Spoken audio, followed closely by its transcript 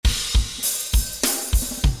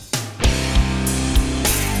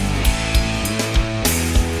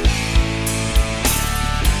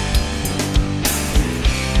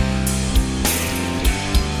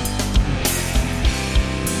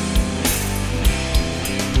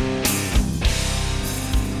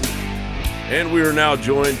And we are now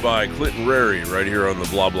joined by Clinton Rarey right here on the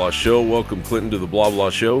Blah Blah Show. Welcome, Clinton, to the Blah Blah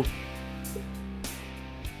Show.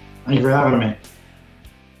 Thank you for having me.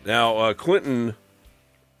 Now, Clinton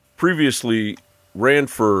previously ran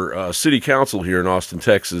for city council here in Austin,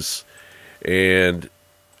 Texas, and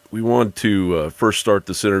we wanted to first start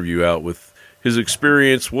this interview out with his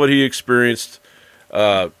experience, what he experienced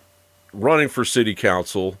running for city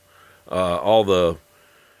council, all the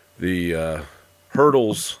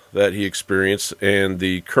hurdles that he experienced, and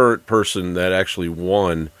the current person that actually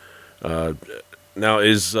won. Now,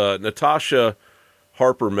 is Natasha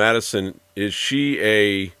Harper Madison, is she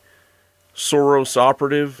a Soros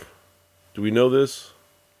operative? Do we know this?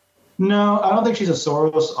 No, I don't think she's a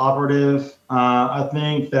Soros operative. I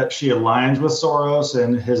think that she aligns with Soros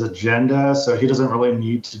and his agenda, so he doesn't really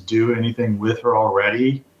need to do anything with her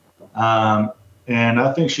already. And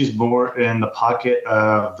I think she's more in the pocket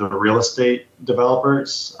of the real estate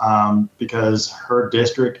developers because her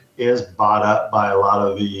district is bought up by a lot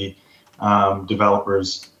of the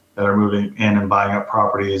developers that are moving in and buying up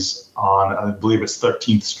properties on, I believe it's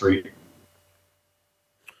 13th Street.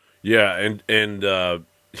 Yeah, and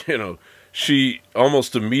you know, she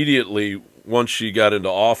almost immediately, once she got into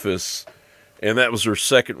office, and that was her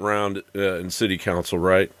second round in city council,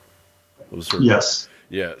 right? Was her? Yes.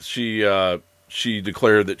 Yeah, she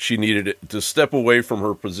declared that she needed to step away from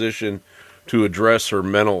her position to address her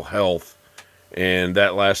mental health, and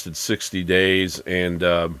that lasted 60 days,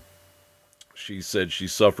 and she said she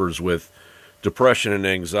suffers with depression and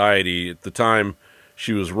anxiety. At the time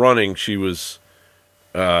she was running, she was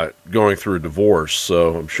going through a divorce,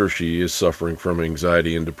 so I'm sure she is suffering from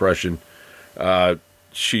anxiety and depression.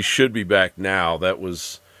 She should be back now. That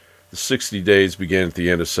was the 60 days began at the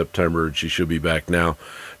end of September, and she should be back now.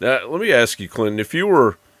 Now, let me ask you, Clinton, if you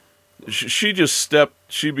were, she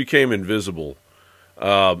became invisible.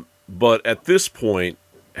 But at this point,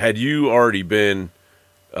 had you already been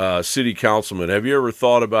city councilman, have you ever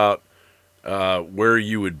thought about where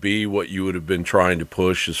you would be, what you would have been trying to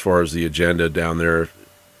push as far as the agenda down there,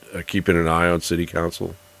 keeping an eye on city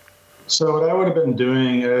council? So what I would have been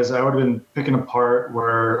doing is I would have been picking apart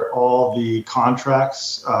where all the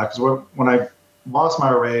contracts, because when I lost my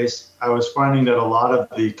race, I was finding that a lot of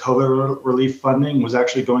the COVID relief funding was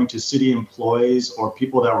actually going to city employees or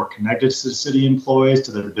people that were connected to city employees,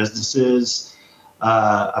 to their businesses.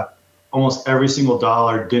 Almost every single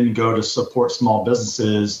dollar didn't go to support small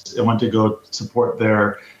businesses. It went to go support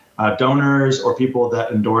their donors or people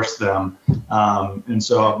that endorsed them. And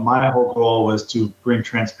so my whole goal was to bring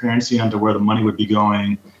transparency onto where the money would be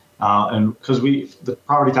going. And because the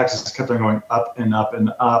property taxes kept on going up and up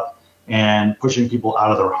and up and pushing people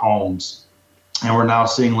out of their homes. And we're now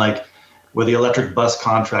seeing, like, with the electric bus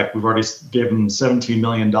contract, we've already given $17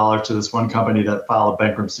 million to this one company that filed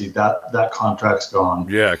bankruptcy. That contract's gone.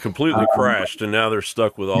 Yeah, completely crashed, and now they're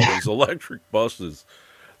stuck with all these electric buses.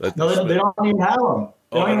 No, they don't even have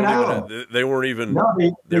them. They weren't even. No,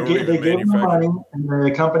 they gave them the money, and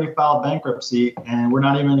the company filed bankruptcy, and we're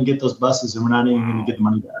not even going to get those buses, and we're not even going to get the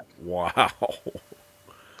money back. Wow,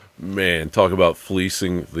 man, talk about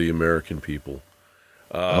fleecing the American people.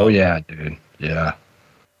 Oh yeah, dude. Yeah.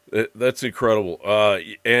 That's incredible.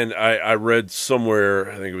 And I read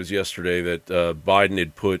somewhere, I think it was yesterday, that Biden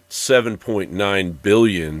had put $7.9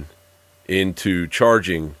 billion into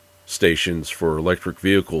charging stations for electric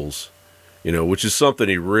vehicles, which is something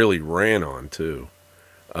he really ran on too.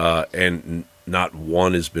 And not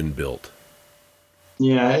one has been built.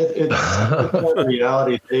 Yeah, it's a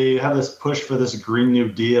reality. They have this push for this Green New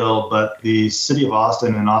Deal, but the city of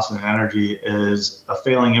Austin and Austin Energy is a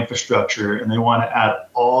failing infrastructure, and they want to add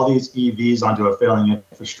all these EVs onto a failing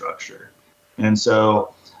infrastructure. And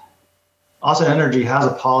so Austin Energy has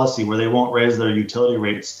a policy where they won't raise their utility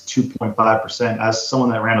rates 2.5%. As someone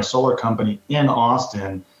that ran a solar company in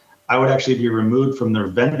Austin, I would actually be removed from their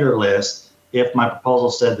vendor list if my proposal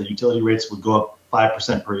said the utility rates would go up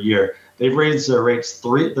 5% per year. They've raised their rates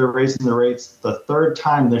they're raising the rates the third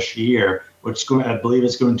time this year, which I believe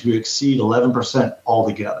is going to exceed 11%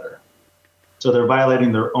 altogether. So they're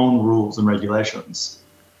violating their own rules and regulations.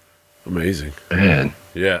 Amazing. Man.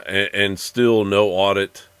 Yeah, and still no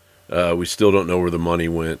audit. We still don't know where the money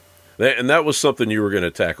went. And that was something you were going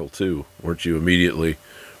to tackle too, weren't you, immediately,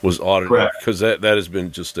 was auditing? Correct. Because that has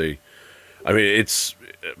been just it's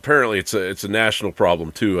a national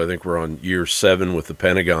problem too. I think we're on year 7 with the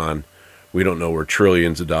Pentagon. We don't know where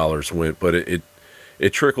trillions of dollars went, but it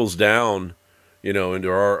trickles down, into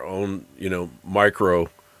our own, micro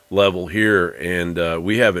level here. And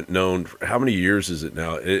we haven't known, how many years is it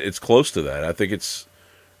now? It's close to that. I think it's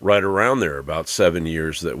right around there, about 7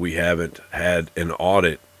 years that we haven't had an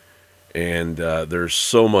audit. and there's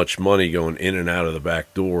so much money going in and out of the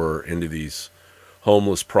back door into these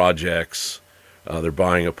homeless projects. They're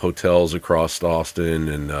buying up hotels across Austin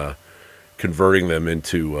and converting them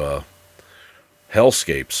into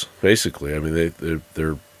hellscapes, basically. I mean,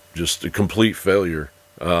 they're just a complete failure.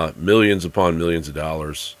 Millions upon millions of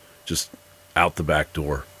dollars just out the back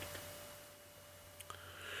door.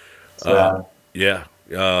 Yeah.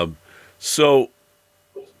 So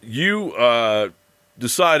you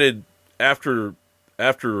decided after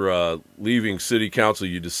leaving city council,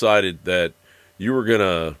 you decided that you were going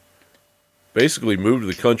to basically move to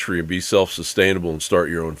the country and be self-sustainable and start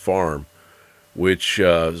your own farm, which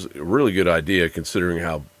is a really good idea considering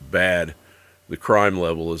how bad the crime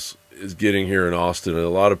level is getting here in Austin. And a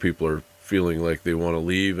lot of people are feeling like they want to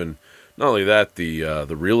leave. And not only that, the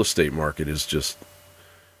real estate market is just,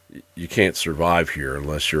 you can't survive here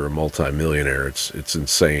unless you're a multimillionaire. It's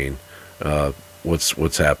insane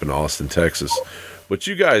what's happened to Austin, Texas. But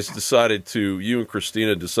you and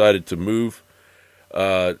Christina decided to move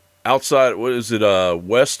outside, what is it,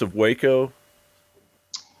 west of Waco?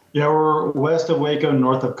 Yeah, we're west of Waco,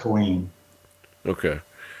 north of Killeen. Okay.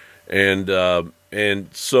 And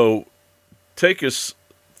so take us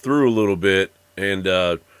through a little bit,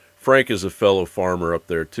 and Frank is a fellow farmer up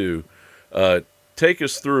there too. Take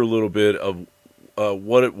us through a little bit of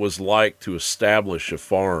what it was like to establish a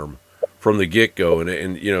farm from the get-go,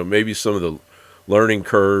 and maybe some of the learning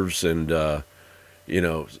curves and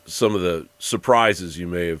some of the surprises you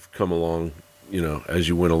may have come along, as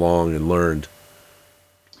you went along and learned.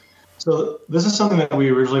 So this is something that we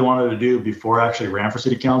originally wanted to do before I actually ran for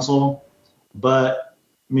city council, but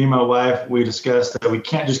me and my wife, we discussed that we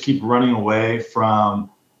can't just keep running away from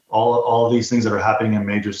all of these things that are happening in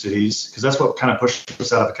major cities, because that's what kind of pushed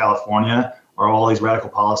us out of California, are all these radical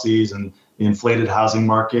policies and the inflated housing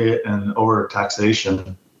market and over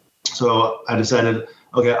taxation. So I decided,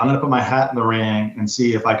 okay, I'm going to put my hat in the ring and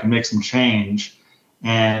see if I can make some change.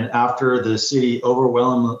 And after the city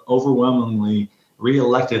overwhelmingly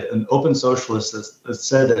re-elected an open socialist that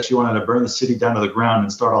said that she wanted to burn the city down to the ground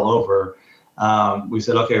and start all over, we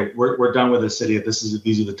said, okay, we're done with the city.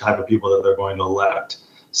 These are the type of people that they're going to elect.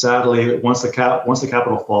 Sadly, once the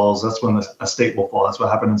capital falls, that's when a state will fall. That's what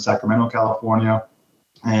happened in Sacramento, California.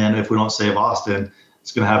 And if we don't save Austin,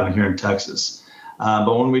 it's going to happen here in Texas.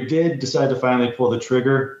 But when we did decide to finally pull the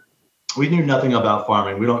trigger, we knew nothing about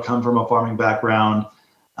farming. We don't come from a farming background.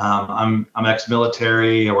 I'm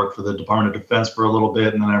ex-military. I worked for the Department of Defense for a little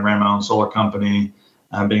bit, and then I ran my own solar company,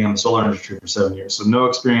 being in the solar industry for 7 years. So no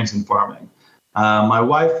experience in farming. My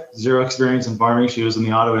wife, zero experience in farming. She was in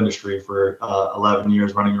the auto industry for 11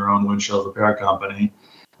 years, running her own windshield repair company.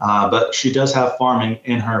 But she does have farming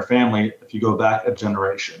in her family if you go back a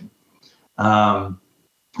generation.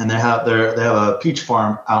 And they have a peach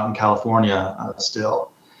farm out in California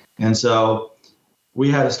still. And so we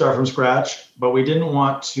had to start from scratch, but we didn't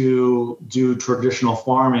want to do traditional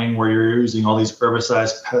farming where you're using all these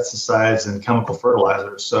herbicides, pesticides, and chemical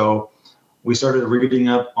fertilizers. So we started reading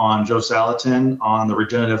up on Joe Salatin on the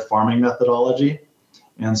regenerative farming methodology.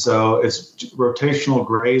 And so it's rotational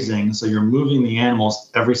grazing. So you're moving the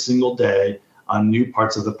animals every single day on new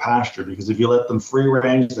parts of the pasture, because if you let them free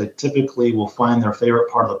range, they typically will find their favorite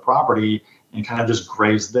part of the property and kind of just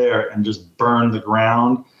graze there and just burn the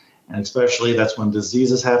ground. And especially that's when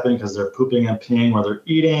diseases happen, because they're pooping and peeing where they're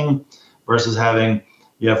eating, versus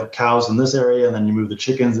you have cows in this area and then you move the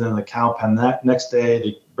chickens in the cow pen that next day.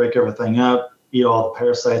 They break everything up, eat all the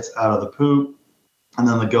parasites out of the poop, and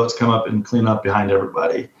then the goats come up and clean up behind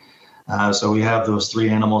everybody. So we have those three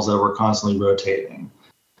animals that we're constantly rotating.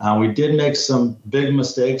 We did make some big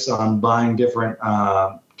mistakes on buying different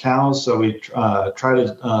cows. So we try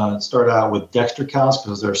to start out with Dexter cows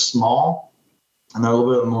because they're small and they're a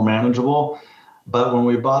little bit more manageable. But when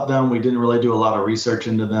we bought them, we didn't really do a lot of research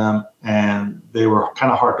into them, and they were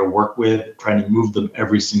kind of hard to work with, trying to move them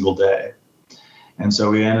every single day. And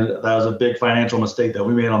so that was a big financial mistake that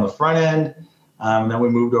we made on the front end. Then we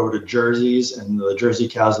moved over to Jerseys, and the Jersey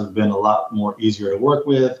cows have been a lot more easier to work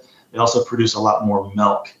with. They also produce a lot more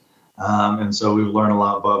milk. And so we've learned a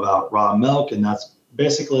lot about raw milk, and that's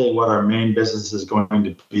basically what our main business is going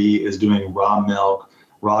to be, is doing raw milk,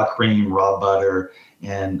 raw cream, raw butter,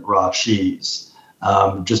 and raw cheese.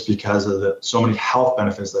 Just because of so many health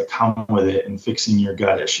benefits that come with it and fixing your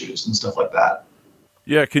gut issues and stuff like that.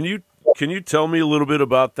 Yeah, can you tell me a little bit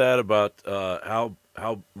about that, about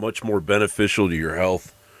how much more beneficial to your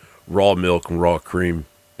health raw milk and raw cream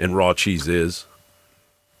and raw cheese is?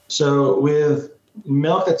 So with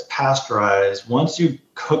milk that's pasteurized, once you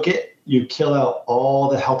cook it, you kill out all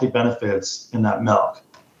the healthy benefits in that milk.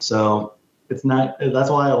 So it's not. That's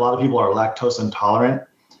why a lot of people are lactose intolerant.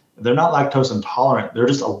 They're not lactose intolerant. They're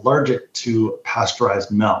just allergic to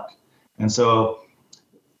pasteurized milk. And so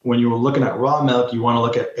when you were looking at raw milk, you want to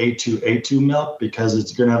look at A2 milk because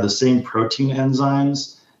it's going to have the same protein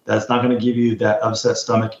enzymes. That's not going to give you that upset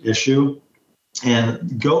stomach issue.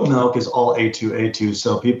 And goat milk is all A2.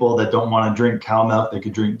 So people that don't want to drink cow milk, they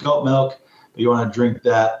could drink goat milk, but you want to drink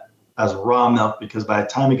that as raw milk because by the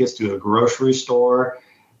time it gets to a grocery store,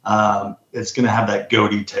 it's going to have that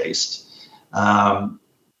goaty taste.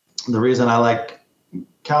 The reason I like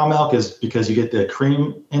cow milk is because you get the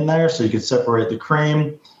cream in there, so you can separate the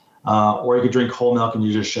cream, or you could drink whole milk and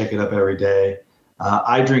you just shake it up every day.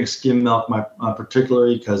 I drink skim milk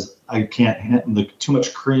particularly because I can't handle too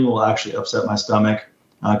much cream will actually upset my stomach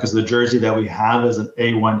because the Jersey that we have is an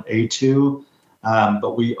A1, A2,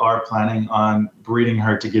 but we are planning on breeding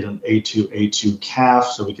her to get an A2 calf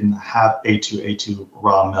so we can have A2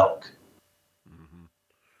 raw milk. Mm-hmm.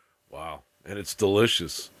 Wow, and it's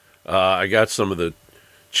delicious. I got some of the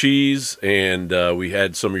cheese, and we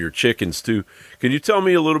had some of your chickens too. Can you tell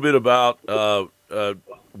me a little bit about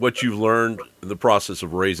what you've learned in the process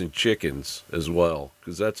of raising chickens as well?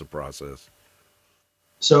 Because that's a process.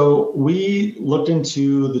 So we looked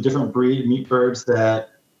into the different meat birds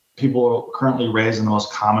that people currently raise, and the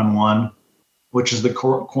most common one, which is the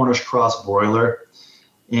Cornish cross broiler.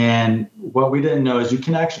 And what we didn't know is you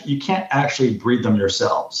can't actually breed them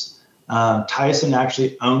yourselves. Tyson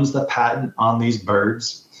actually owns the patent on these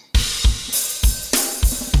birds.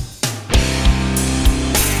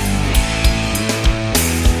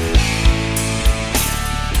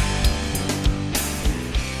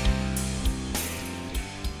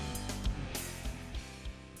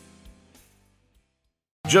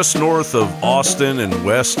 Just north of Austin and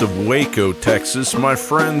west of Waco, Texas, my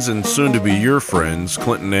friends and soon-to-be your friends,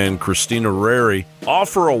 Clinton and Christina Rarey,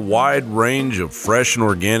 offer a wide range of fresh and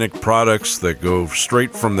organic products that go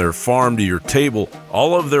straight from their farm to your table.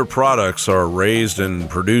 All of their products are raised and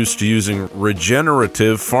produced using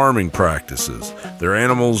regenerative farming practices. Their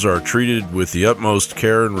animals are treated with the utmost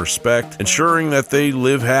care and respect, ensuring that they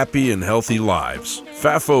live happy and healthy lives.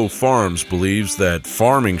 Fafo Farms believes that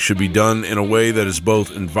farming should be done in a way that is both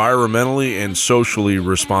environmentally and socially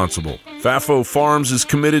responsible. Fafo Farms is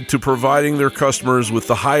committed to providing their customers with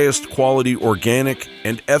the highest quality organic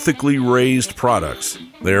and ethically raised products.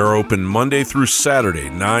 They are open Monday through Saturday,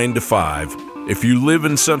 9 to 5. If you live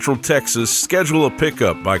in Central Texas, schedule a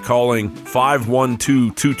pickup by calling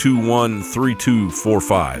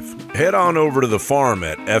 512-221-3245. Head on over to the farm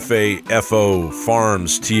at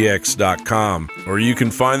fafofarmstx.com, or you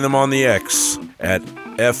can find them on the X at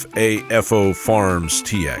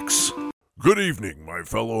fafofarmstx. Good evening, my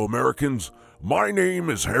fellow Americans. My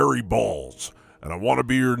name is Harry Balls, and I want to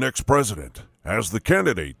be your next president. As the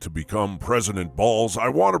candidate to become President Balls, I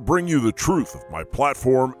want to bring you the truth of my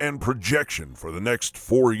platform and projection for the next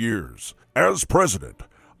 4 years. As president,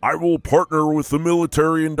 I will partner with the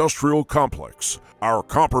military-industrial complex, our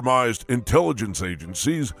compromised intelligence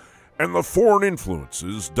agencies, and the foreign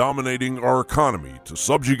influences dominating our economy to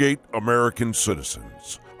subjugate American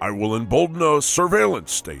citizens. I will embolden a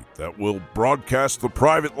surveillance state that will broadcast the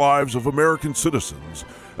private lives of American citizens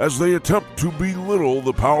as they attempt to belittle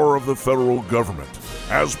the power of the federal government.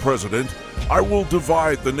 As president, I will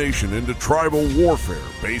divide the nation into tribal warfare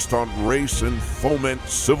based on race and foment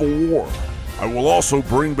civil war. I will also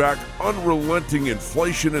bring back unrelenting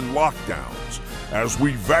inflation and lockdowns as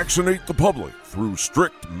we vaccinate the public through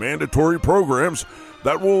strict mandatory programs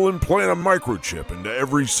that will implant a microchip into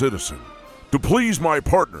every citizen. To please my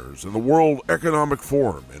partners in the World Economic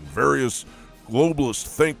Forum and various globalist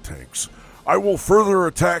think tanks, I will further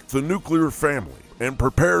attack the nuclear family and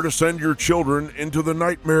prepare to send your children into the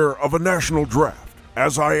nightmare of a national draft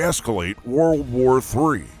as I escalate World War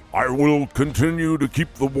III. I will continue to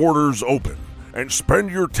keep the borders open and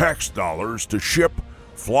spend your tax dollars to ship,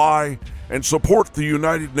 fly, and support the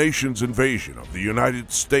United Nations invasion of the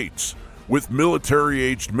United States with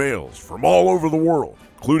military-aged males from all over the world,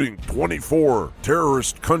 including 24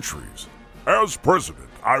 terrorist countries. As president,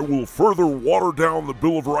 I will further water down the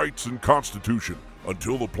Bill of Rights and Constitution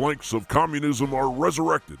until the planks of communism are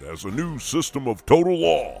resurrected as a new system of total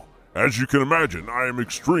law. As you can imagine, I am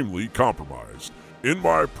extremely compromised. In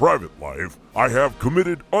my private life, I have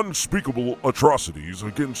committed unspeakable atrocities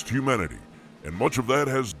against humanity, and much of that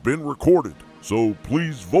has been recorded, so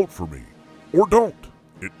please vote for me. Or don't.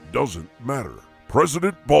 It doesn't matter.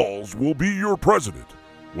 President Balls will be your president,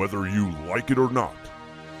 whether you like it or not.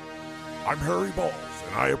 I'm Harry Balls,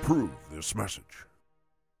 and I approve this message.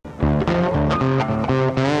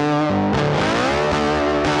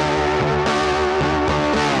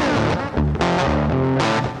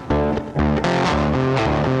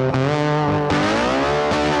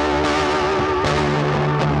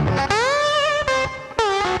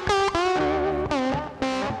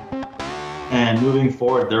 moving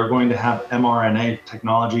forward, they're going to have mRNA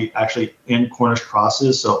technology actually in Cornish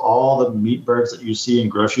crosses. So all the meat birds that you see in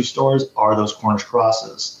grocery stores are those Cornish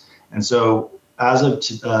crosses. And so as of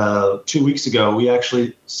 2 weeks ago, we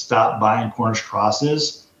actually stopped buying Cornish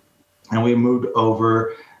crosses and we moved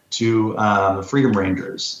over to the Freedom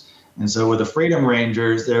Rangers. And so with the Freedom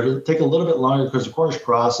Rangers, they take a little bit longer because the Cornish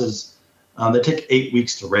crosses, they take 8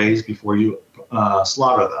 weeks to raise before you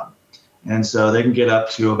slaughter them. And so they can get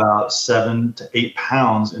up to about 7 to 8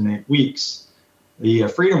 pounds in 8 weeks. The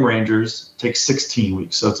Freedom Rangers take 16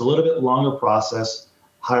 weeks. So it's a little bit longer process,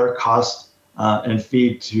 higher cost and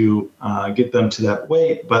feed to get them to that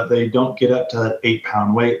weight, but they don't get up to that 8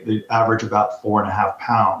 pound weight. They average about 4.5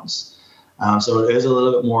 pounds. So it is a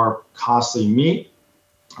little bit more costly meat,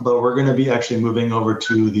 but we're going to be actually moving over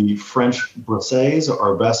to the French Brisses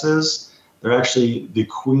or Besses. They're actually the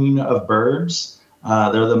queen of birds.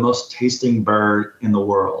 They're the most tasting bird in the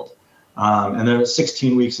world. And they're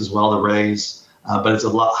 16 weeks as well to raise, but it's a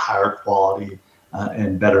lot higher quality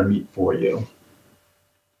and better meat for you.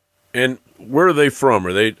 And where are they from?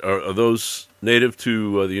 Are those native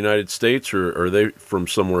to the United States, or are they from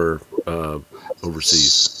somewhere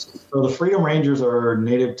overseas? So the Freedom Rangers are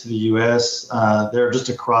native to the U.S. They're just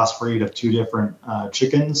a crossbreed of two different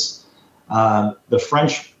chickens. The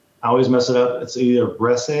French, I always mess it up. It's either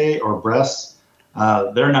Bresse or Bresse.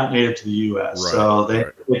 They're not native to the U.S. Right, so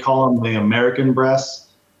they call them the American Bresse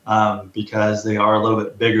because they are a little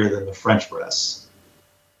bit bigger than the French Bresse.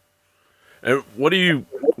 And what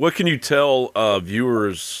can you tell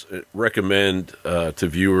viewers, recommend to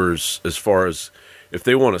viewers as far as if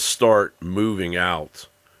they want to start moving out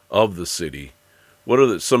of the city? What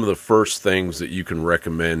are some of the first things that you can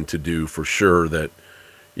recommend to do for sure that,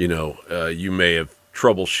 you may have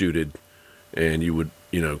troubleshooted and you would,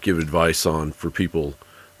 give advice on for people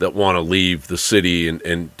that want to leave the city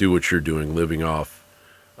and do what you're doing, living off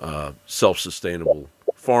self-sustainable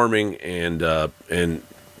farming and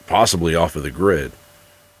possibly off of the grid?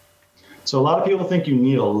 So a lot of people think you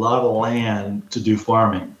need a lot of land to do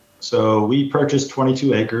farming. So we purchased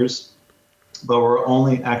 22 acres, but we're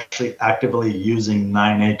only actually actively using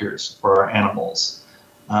 9 acres for our animals.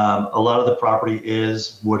 A lot of the property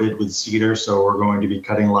is wooded with cedar, so we're going to be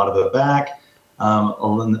cutting a lot of it back.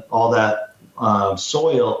 All that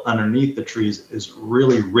soil underneath the trees is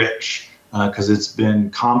really rich because it's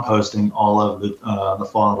been composting all of the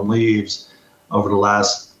fallen leaves over the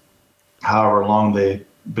last however long they've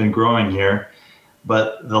been growing here.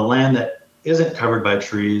 But the land that isn't covered by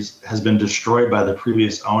trees has been destroyed by the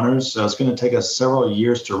previous owners. So it's going to take us several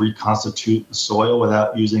years to reconstitute the soil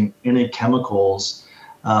without using any chemicals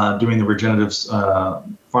doing the regenerative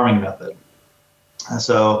farming method. And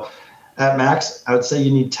so at max, I would say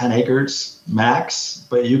you need 10 acres max,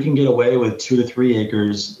 but you can get away with 2 to 3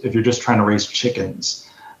 acres if you're just trying to raise chickens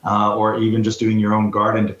or even just doing your own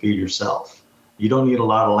garden to feed yourself. You don't need a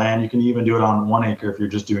lot of land. You can even do it on 1 acre if you're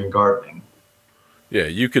just doing gardening. Yeah,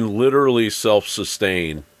 you can literally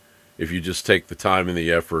self-sustain if you just take the time and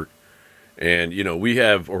the effort. And, we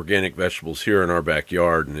have organic vegetables here in our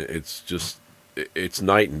backyard, and it's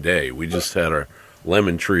night and day. We just had our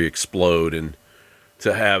lemon tree explode, and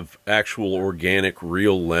to have actual organic,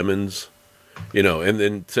 real lemons, and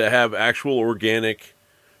then to have actual organic,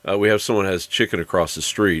 we have someone has chicken across the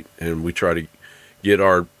street, and we try to get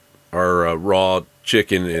our raw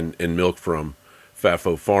chicken and milk from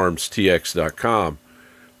FafoFarmsTX.com.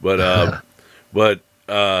 But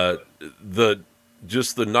the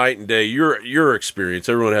night and day, your experience,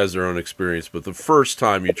 everyone has their own experience, but the first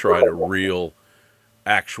time you tried a real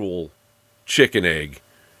actual chicken egg,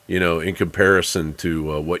 in comparison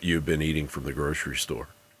to what you've been eating from the grocery store.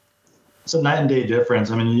 It's a night and day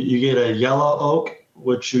difference. I mean, you get a yellow oak,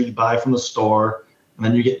 which you buy from the store, and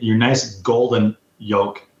then you get your nice golden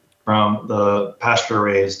yolk from the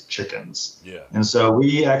pasture-raised chickens. Yeah. And so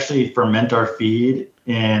we actually ferment our feed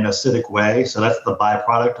in acidic way. So that's the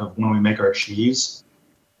byproduct of when we make our cheese.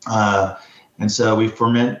 And so we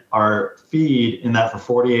ferment our feed in that for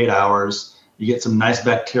 48 hours. You get some nice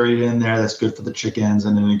bacteria in there that's good for the chickens,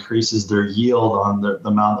 and it increases their yield on the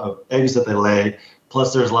amount of eggs that they lay.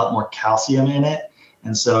 Plus, there's a lot more calcium in it.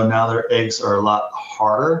 And so now their eggs are a lot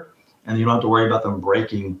harder, and you don't have to worry about them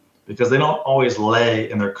breaking because they don't always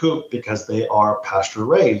lay in their coop because they are pasture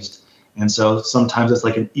raised. And so sometimes it's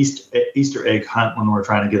like an Easter egg hunt when we're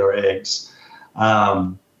trying to get our eggs.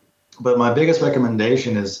 But my biggest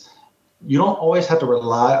recommendation is you don't always have to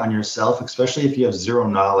rely on yourself, especially if you have zero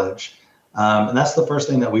knowledge. And that's the first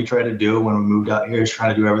thing that we try to do when we moved out here, is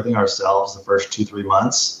trying to do everything ourselves the first 2-3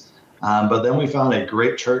 months. But then we found a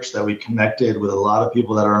great church that we connected with a lot of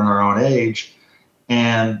people that are in our own age.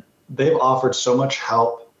 And they've offered so much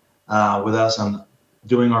help with us on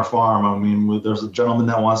doing our farm. I mean, there's a gentleman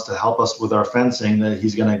that wants to help us with our fencing, that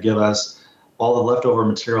he's going to give us all the leftover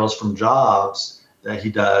materials from jobs that he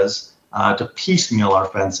does to piecemeal our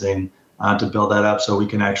fencing to build that up so we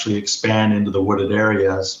can actually expand into the wooded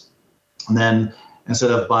areas. And then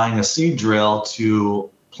instead of buying a seed drill to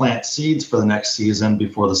plant seeds for the next season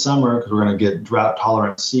before the summer, because we're going to get drought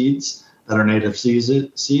tolerant seeds that are native seeds,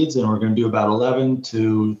 and we're going to do about 11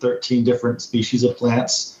 to 13 different species of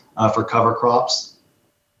plants for cover crops.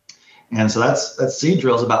 And so that seed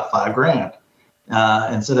drill is about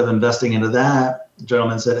 $5,000. Instead of investing into that, the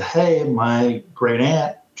gentleman said, hey, my great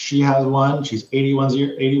aunt, she has one. She's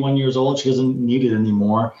 81 years old. She doesn't need it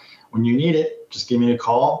anymore. When you need it, just give me a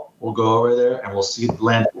call. We'll go over there and we'll seed the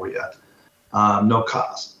land for you. No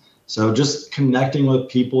cost. So just connecting with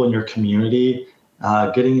people in your community,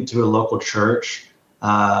 getting into a local church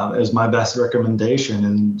is my best recommendation,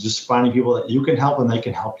 and just finding people that you can help and they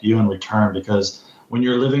can help you in return, because when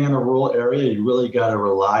you're living in a rural area, you really got to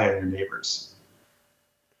rely on your neighbors.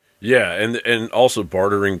 Yeah, and also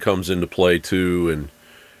bartering comes into play too,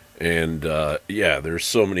 and yeah, there's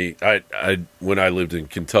so many. I when I lived in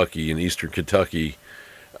Kentucky, in eastern Kentucky,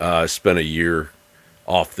 I spent a year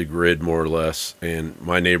off the grid more or less, and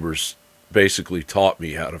my neighbors basically taught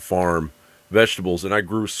me how to farm vegetables, and I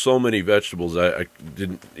grew so many vegetables I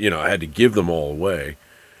didn't, I had to give them all away,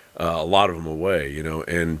 a lot of them away,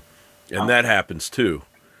 and that happens too.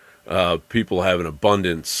 People have an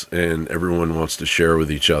abundance, and everyone wants to share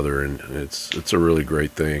with each other, and it's a really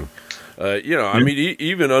great thing. I mean,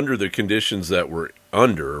 even under the conditions that we're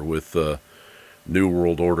under with the New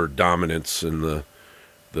World Order dominance and the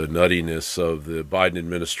nuttiness of the Biden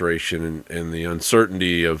administration and the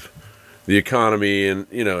uncertainty of the economy and,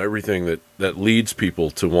 everything that leads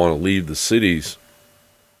people to want to leave the cities,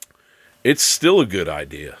 it's still a good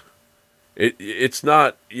idea. It's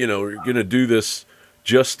not, you're going to do this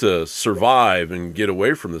just to survive and get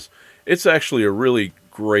away from this. It's actually a really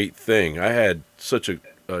great thing. I had such a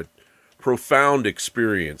profound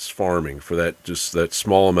experience farming for that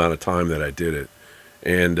small amount of time that I did it.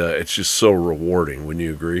 And it's just so rewarding. Wouldn't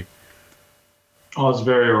you agree? Oh, it's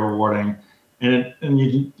very rewarding. And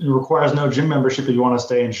it requires no gym membership if you want to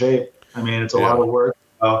stay in shape. I mean, it's a lot of work.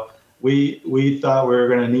 We thought we were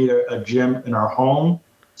going to need a gym in our home.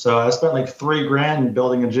 So I spent like $3,000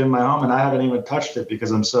 building a gym in my home, and I haven't even touched it because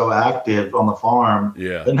I'm so active on the farm.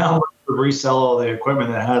 Yeah. But now I'm going to resell all the equipment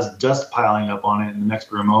that has dust piling up on it in the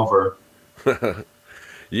next room over.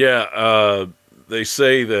 Yeah. They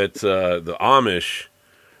say that the Amish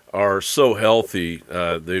are so healthy.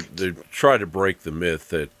 They try to break the myth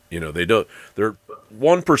that, they don't. They're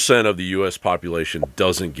 1% of the U.S. population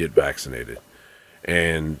doesn't get vaccinated,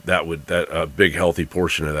 and that a big healthy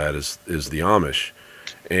portion of that is the Amish.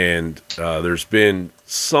 And there's been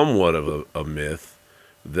somewhat of a myth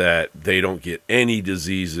that they don't get any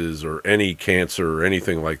diseases or any cancer or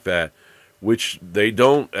anything like that, which they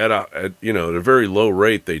don't at a very low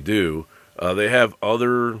rate. They do. They have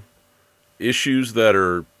other issues that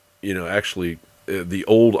are, actually the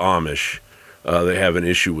old Amish. They have an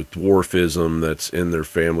issue with dwarfism that's in their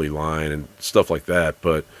family line and stuff like that.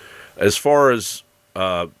 But as far as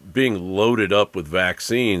being loaded up with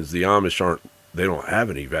vaccines, the Amish they don't have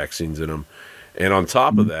any vaccines in them. And on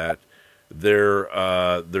top of that,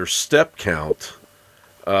 their step count,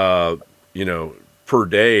 per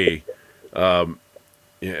day, and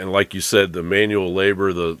like you said, the manual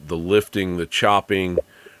labor, the lifting, the chopping,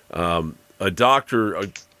 a doctor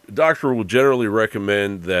will generally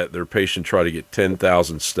recommend that their patient try to get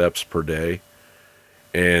 10,000 steps per day.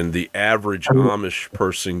 And the average Amish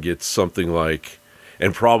person gets something like,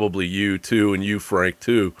 and probably you too, and you, Frank,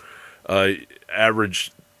 too,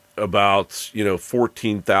 average about,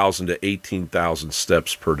 14,000 to 18,000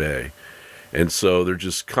 steps per day. And so they're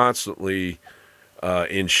just constantly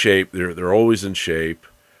in shape. They're always in shape.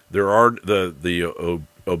 The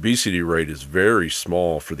obesity rate is very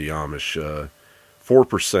small for the Amish.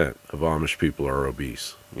 4% of Amish people are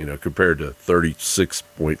obese, compared to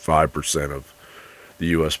 36.5% of the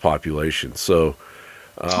U.S. population. So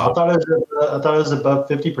I thought it was above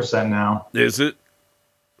 50% now. Is it?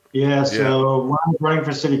 Yeah. So when I was running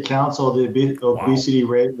for city council, the obesity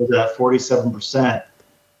rate was at 47%.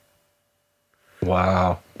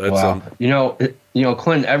 Wow. That's wow.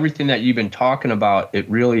 Clinton, everything that you've been talking about, it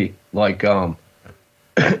really, like,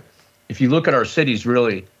 if you look at our cities,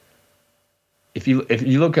 really, if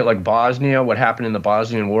you look at like Bosnia, what happened in the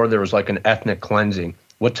Bosnian War, there was like an ethnic cleansing.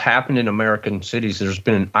 What's happened in American cities, there's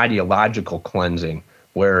been an ideological cleansing,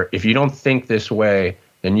 where if you don't think this way,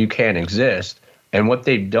 then you can't exist. And what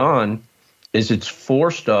they've done it's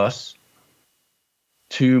forced us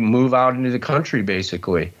to move out into the country,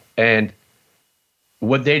 basically. And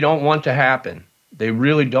what they don't want to happen, they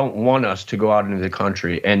really don't want us to go out into the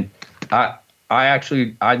country. And I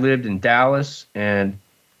lived in Dallas, and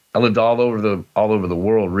I lived all over the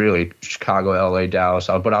world, really, Chicago, LA, Dallas.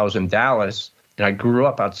 But I was in Dallas, and I grew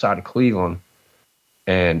up outside of Cleveland.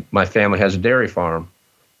 And my family has a dairy farm,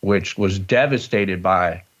 which was devastated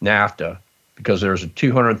by NAFTA because there's a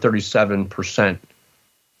 237%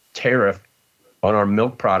 tariff on our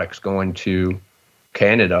milk products going to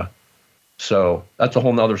Canada. So that's a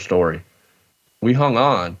whole nother story. We hung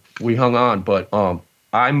on, but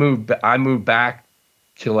I moved back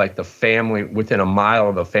to like the family, within a mile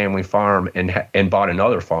of the family farm, and bought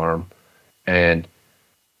another farm. And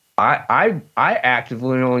I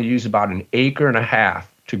actively only use about 1.5 acres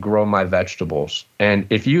to grow my vegetables. And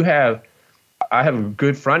I have a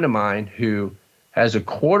good friend of mine who has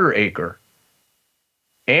 1/4 acre,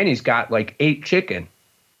 and he's got like 8 chicken.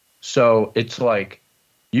 So it's like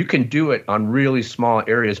you can do it on really small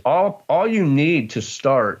areas. All you need to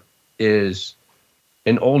start is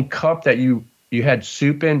an old cup that you had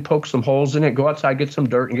soup in, poke some holes in it, go outside, get some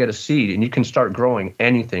dirt, and get a seed, and you can start growing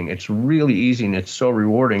anything. It's really easy, and it's so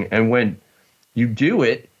rewarding. And when you do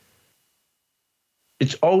it,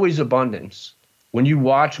 it's always abundance. When you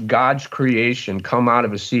watch God's creation come out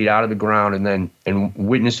of a seed, out of the ground, and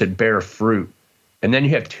witness it bear fruit, and then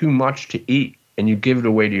you have too much to eat, and you give it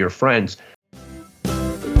away to your friends.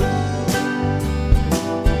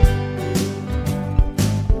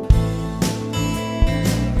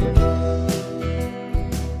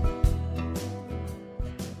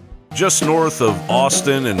 Just north of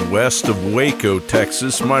Austin and west of Waco,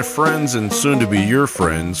 Texas, my friends and soon-to-be your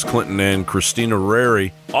friends, Clinton and Christina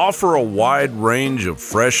Rarey, offer a wide range of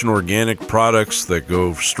fresh and organic products that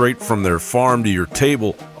go straight from their farm to your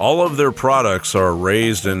table. All of their products are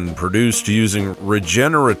raised and produced using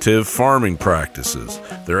regenerative farming practices.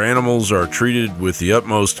 Their animals are treated with the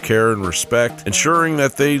utmost care and respect, ensuring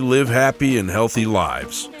that they live happy and healthy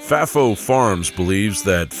lives. Fafo Farms believes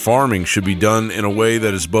that farming should be done in a way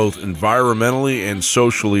that is both environmentally and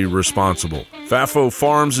socially responsible. Fafo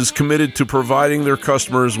Farms is committed to providing their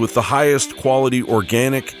customers with the highest quality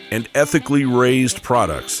organic and ethically raised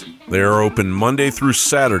products. They are open Monday through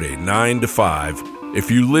Saturday, 9 to 5. If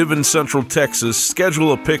you live in Central Texas,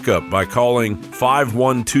 schedule a pickup by calling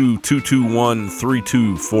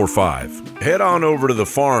 512-221-3245. Head on over to the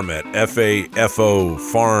farm at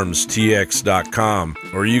fafofarmstx.com,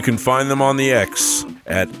 or you can find them on the X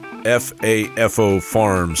at FAFO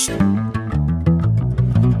Farms.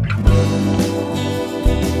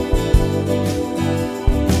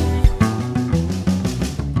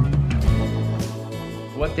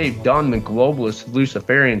 What they've done, the globalists,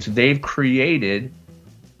 Luciferians, they've created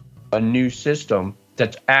a new system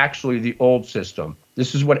that's actually the old system.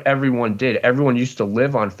 This is what everyone did. Everyone used to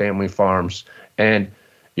live on family farms. And,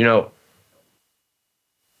 you know,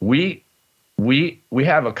 we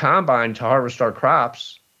have a combine to harvest our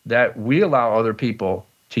crops that we allow other people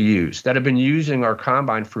to use, that have been using our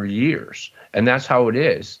combine for years. And that's how it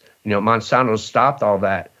is. You know, Monsanto's stopped all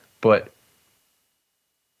that. But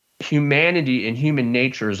humanity and human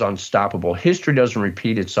nature is unstoppable. History doesn't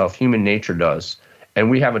repeat itself. Human nature does. And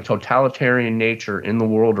we have a totalitarian nature in the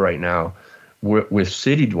world right now with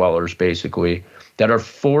city dwellers, basically, that are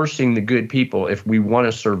forcing the good people, if we want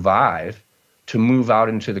to survive, to move out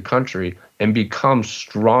into the country and become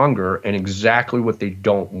stronger and exactly what they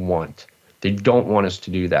don't want. They don't want us to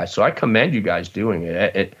do that. So I commend you guys doing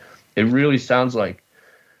it. It really sounds like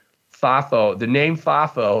Fafo, the name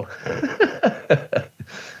Fafo.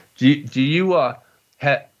 do you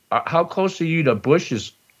how close are you to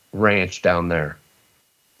Bush's ranch down there?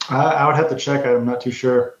 I would have to check. I'm not too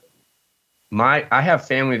sure. I have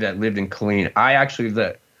family that lived in Killeen.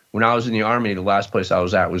 When I was in the Army, the last place I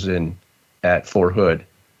was at was at Fort Hood,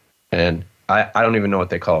 and I don't even know what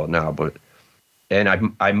they call it now.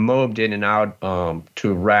 I moved in and out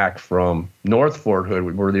to Iraq from North Fort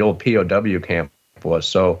Hood, where the old POW camp was.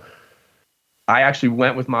 So I actually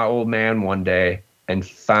went with my old man one day and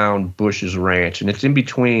found Bush's ranch, and it's in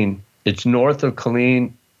between. It's north of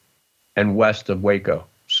Killeen and west of Waco.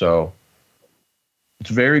 So it's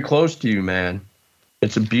very close to you, man.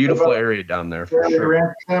 It's a beautiful area down there for Prairie sure.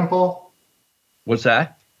 Ranch Temple? What's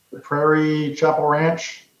that? The Prairie Chapel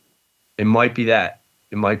Ranch? It might be that.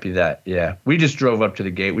 Yeah. We just drove up to the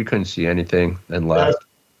gate. We couldn't see anything and left.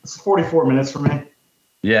 It's 44 minutes for me.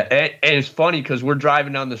 Yeah. And it's funny because we're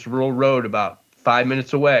driving down this rural road about 5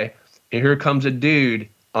 minutes away, and here comes a dude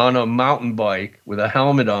on a mountain bike with a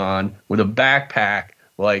helmet on, with a backpack.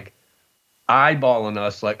 Like, eyeballing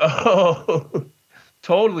us like, oh,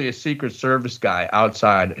 totally a Secret Service guy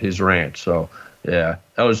outside his ranch. So yeah,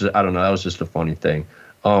 that was, I don't know, that was just a funny thing.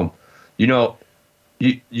 You know,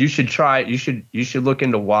 you should try, you should look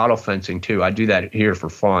into wattle fencing too. I do that here for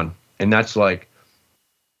fun. And that's like,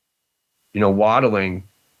 you know, wattling,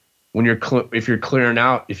 when if you're clearing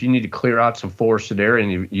out, if you need to clear out some forested area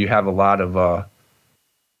and you have a lot of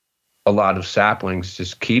saplings,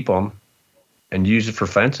 just keep them and use it for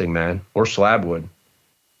fencing, man, or slab wood.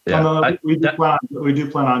 Yeah, oh, no, we do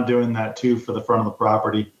plan on doing that too for the front of the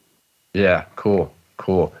property. Yeah, cool.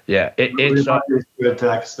 Yeah, it's good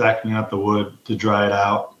at stacking up the wood to dry it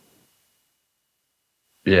out.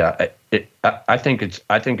 Yeah, I think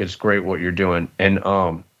it's great what you're doing, and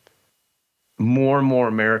more and more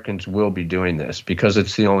Americans will be doing this because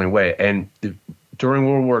it's the only way. And during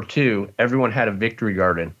World War II, everyone had a victory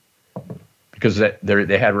garden because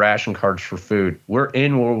they had ration cards for food. We're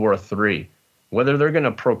in World War III. Whether they're going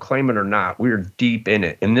to proclaim it or not, we're deep in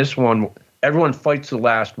it. And this one, everyone fights the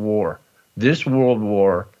last war. This World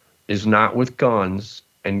War is not with guns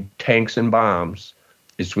and tanks and bombs.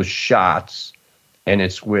 It's with shots, and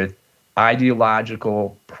it's with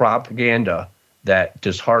ideological propaganda that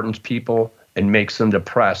disheartens people and makes them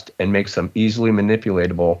depressed and makes them easily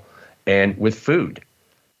manipulatable, and with food.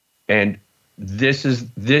 And this is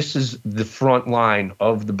the front line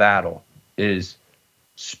of the battle, is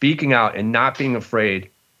speaking out and not being afraid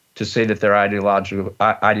to say that their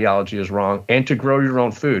ideology is wrong, and to grow your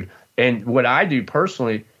own food. And what I do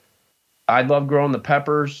personally, I love growing the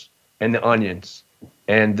peppers and the onions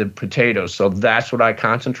and the potatoes. So that's what I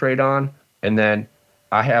concentrate on. And then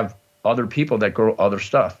I have other people that grow other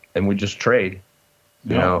stuff, and we just trade,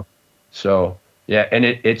 you know? So yeah. And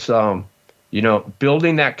it's, you know,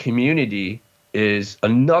 building that community is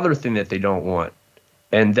another thing that they don't want.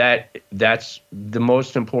 And that's the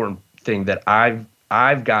most important thing that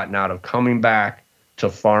I've gotten out of coming back to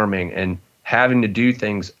farming and having to do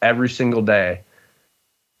things every single day.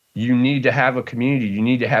 You need to have a community. You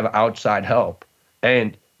need to have outside help,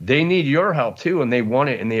 and they need your help too. And they want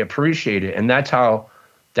it and they appreciate it. And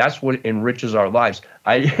that's what enriches our lives.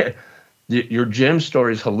 Your gym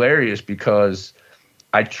story is hilarious because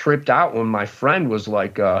I tripped out when my friend was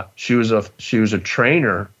like, she was a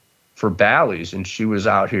trainer for Bally's, and she was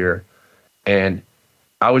out here, and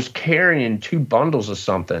I was carrying 2 bundles of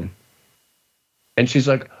something, and she's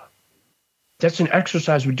like, "That's an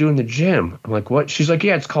exercise we do in the gym." I'm like, "What?" She's like,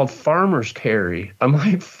 "Yeah, it's called farmer's carry." I'm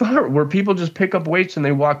like, where people just pick up weights and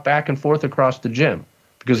they walk back and forth across the gym,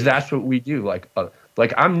 because that's what we do. Like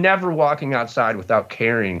I'm never walking outside without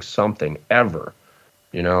carrying something ever,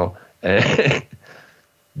 you know. And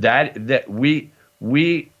that we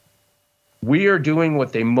are doing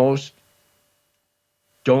what they most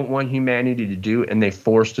don't want humanity to do, and they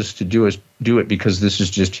forced us to do it because this is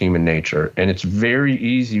just human nature. And it's very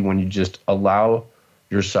easy when you just allow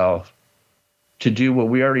yourself to do what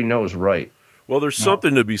we already know is right. Well, there's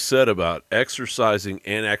something to be said about exercising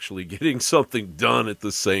and actually getting something done at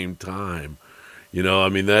the same time. You know, I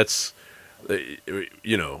mean, that's,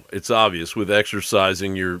 you know, it's obvious with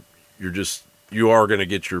exercising, you are going to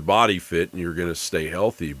get your body fit and you're going to stay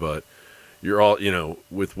healthy, but you're all, you know,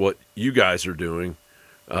 with what you guys are doing,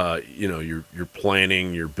 you know, you're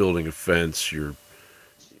planning, you're building a fence, you're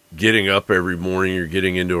getting up every morning, you're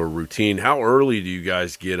getting into a routine. How early do you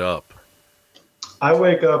guys get up? I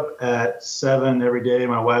wake up at 7 every day.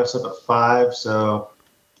 My wife's up at 5, so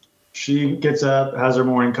she gets up, has her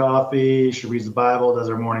morning coffee, she reads the Bible, does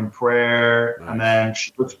her morning prayer, nice. And then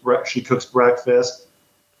she cooks breakfast,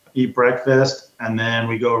 eat breakfast, and then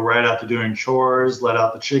we go right out to doing chores, let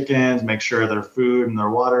out the chickens, make sure their food and their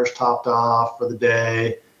water is topped off for the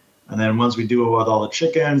day. And then once we do it with all the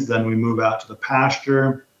chickens, then we move out to the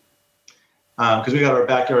pasture. Because we got our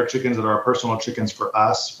backyard chickens that are our personal chickens for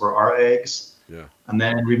us, for our eggs. Yeah. And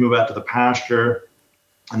then we move out to the pasture.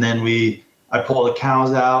 And then I pull the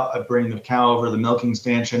cows out. I bring the cow over to the milking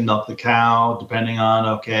station, milk the cow, depending on,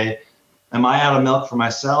 okay, am I out of milk for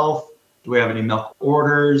myself? Do we have any milk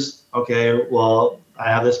orders? Okay, well, I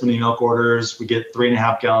have this many milk orders. We get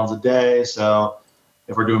 3.5 gallons a day. So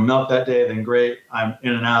if we're doing milk that day, then great. I'm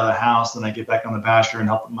in and out of the house. Then I get back on the pasture and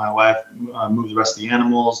help my wife move the rest of the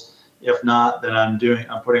animals. If not, then I'm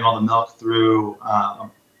putting all the milk through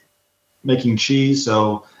making cheese.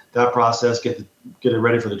 So that process, get it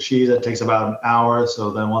ready for the cheese. That takes about an hour.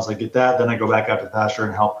 So then once I get that, then I go back out to the pasture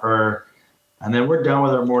and help her. And then we're done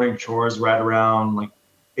with our morning chores right around like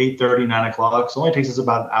 8:30, 9 o'clock. So it only takes us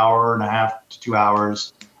about an hour and a half to 2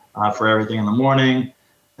 hours for everything in the morning.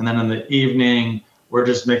 And then in the evening, we're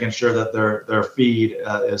just making sure that their feed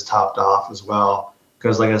is topped off as well.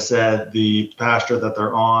 because, like I said, the pasture that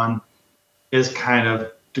they're on is kind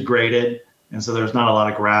of degraded, and so there's not a lot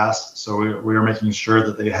of grass. So we are making sure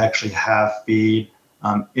that they actually have feed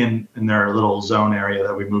in their little zone area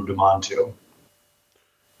that we moved them onto.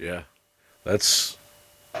 Yeah, that's.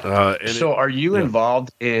 So are you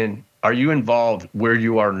involved where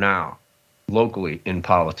you are now, locally in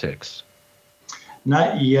politics?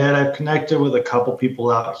 Not yet. I've connected with a couple people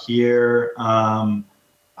out here.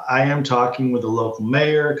 I am talking with the local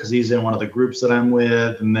mayor because he's in one of the groups that I'm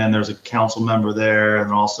with, and then there's a council member there,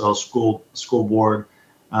 and also a school board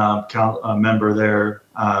member there.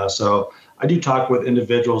 So I do talk with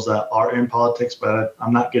individuals that are in politics, but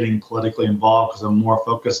I'm not getting politically involved because I'm more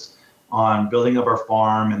focused on building up our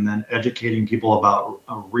farm and then educating people about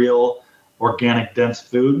a real organic dense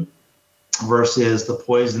food versus the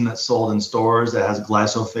poison that's sold in stores that has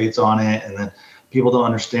glyphosates on it. And then people don't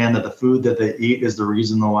understand that the food that they eat is the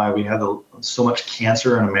reason why we have so much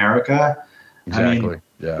cancer in America. Exactly.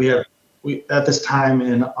 I mean, we at this time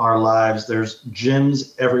in our lives, there's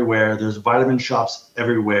gyms everywhere, there's vitamin shops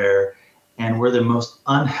everywhere, and we're the most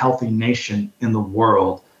unhealthy nation in the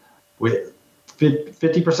world with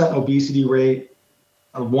 50% obesity rate.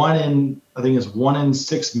 One in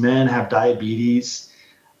 6 men have diabetes.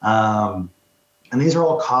 And these are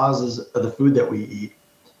all causes of the food that we eat.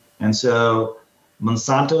 And so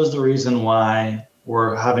Monsanto is the reason why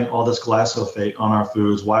we're having all this glyphosate on our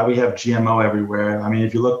foods, why we have GMO everywhere. I mean,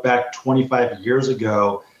 if you look back 25 years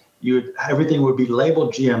ago, everything would be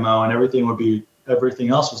labeled GMO and everything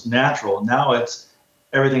else was natural. Now it's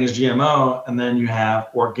everything is GMO, and then you have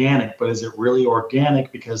organic. But is it really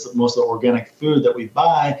organic? Because most of the organic food that we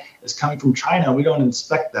buy is coming from China. We don't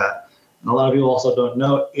inspect that. And a lot of people also don't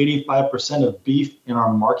know 85% of beef in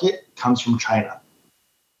our market comes from China.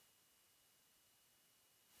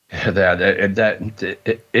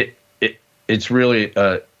 It's really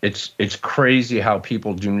it's crazy how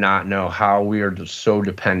people do not know how we are just so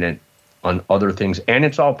dependent on other things, and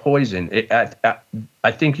it's all poison.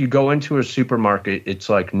 I think you go into a supermarket, it's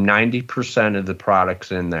like 90% of the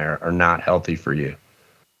products in there are not healthy for you,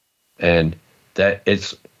 and that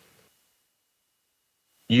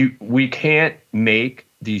we can't make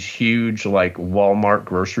these huge like Walmart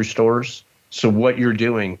grocery stores. So what you're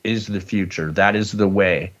doing is the future. That is the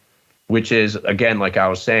way, which is, again, like I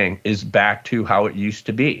was saying, is back to how it used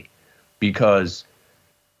to be, because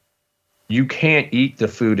you can't eat the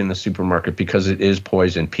food in the supermarket because it is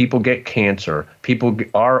poison. People get cancer. People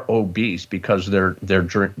are obese because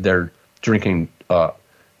they're drinking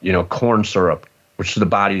corn syrup, which the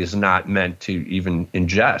body is not meant to even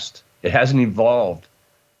ingest. It hasn't evolved.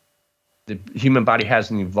 The human body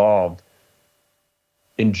hasn't evolved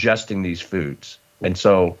ingesting these foods, and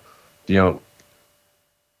so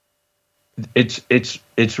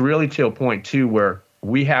it's really to a point too where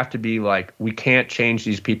we have to be like, we can't change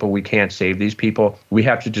these people. We can't save these people. We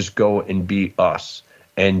have to just go and be us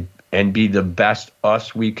and be the best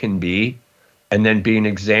us we can be, and then be an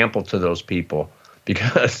example to those people.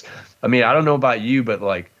 Because, I mean, I don't know about you, but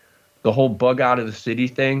like the whole bug out of the city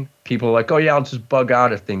thing, people are like, oh yeah, I'll just bug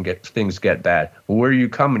out if things get bad. Well, where are you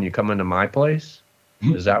coming? You coming to my place?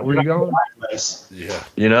 Is that where you're going? Yeah.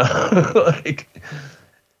 Like,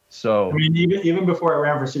 so, I mean, even before I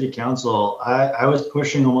ran for city council, I was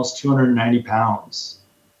pushing almost 290 pounds.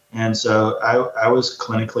 And so I was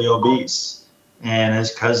clinically obese. And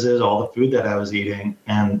it's because of all the food that I was eating.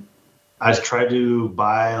 And I tried to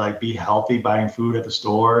be healthy, buying food at the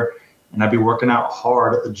store. And I'd be working out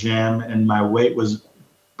hard at the gym, and my weight was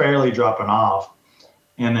barely dropping off.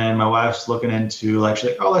 And then my wife's looking into she's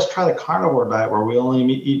like, oh, let's try the carnivore diet where we only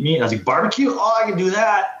eat meat. And I was like, barbecue? Oh, I can do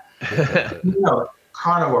that.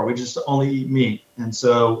 Carnivore, we just only eat meat. And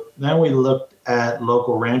so then we looked at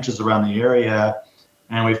local ranches around the area,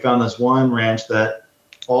 and we found this one ranch that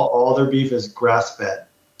all their beef is grass-fed,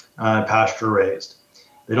 pasture raised.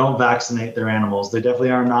 They don't vaccinate their animals. They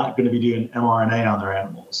definitely are not going to be doing mRNA on their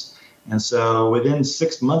animals. And so within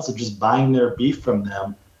 6 months of just buying their beef from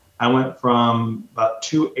them, I went from about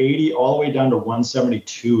 280 all the way down to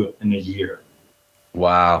 172 in a year.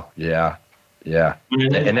 Wow. Yeah.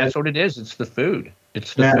 And that's what it is. It's the food.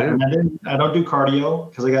 It's the food. And I don't do cardio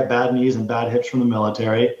because I got bad knees and bad hips from the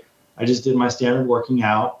military. I just did my standard working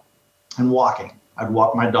out and walking. I'd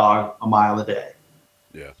walk my dog a mile a day.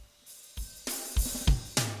 Yeah.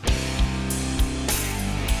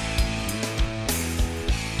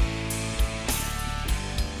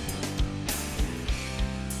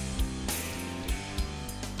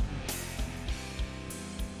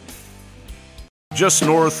 Just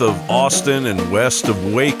north of Austin and west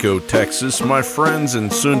of Waco, Texas, my friends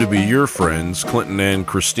and soon-to-be your friends, Clinton and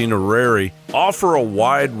Christina Rarey, offer a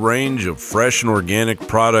wide range of fresh and organic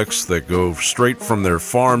products that go straight from their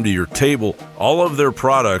farm to your table. All of their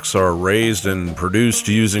products are raised and produced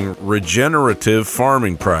using regenerative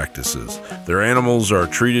farming practices. Their animals are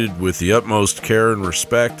treated with the utmost care and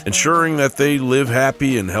respect, ensuring that they live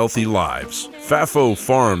happy and healthy lives. FAFO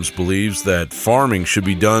Farms believes that farming should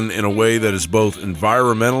be done in a way that is both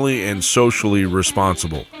environmentally and socially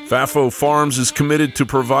responsible. FAFO Farms is committed to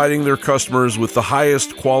providing their customers with the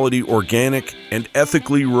highest quality organic and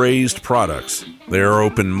ethically raised products. They are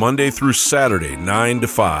open Monday through Saturday, 9 to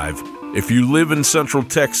 5. If you live in Central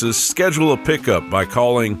Texas, schedule a pickup by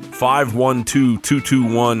calling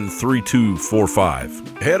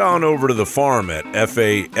 512-221-3245. Head on over to the farm at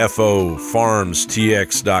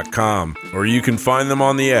fafofarmstx.com, or you can find them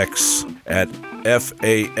on the X at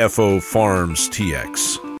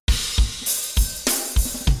fafofarmstx.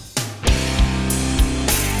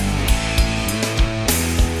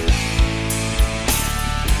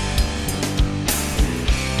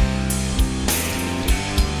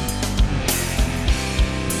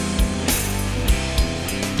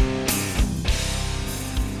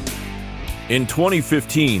 In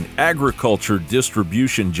 2015, agriculture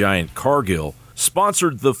distribution giant Cargill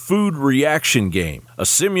sponsored the Food Reaction Game, a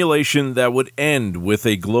simulation that would end with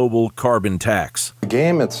a global carbon tax. The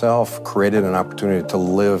game itself created an opportunity to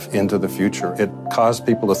live into the future. It caused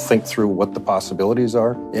people to think through what the possibilities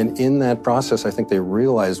are. And in that process, I think they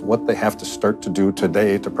realized what they have to start to do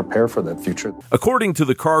today to prepare for that future. According to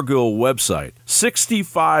the Cargill website,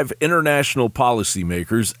 65 international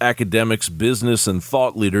policymakers, academics, business, and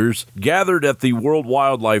thought leaders gathered at the World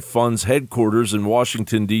Wildlife Fund's headquarters in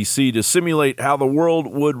Washington, D.C. to simulate how the world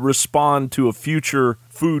would respond to a future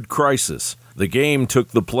food crisis. The game took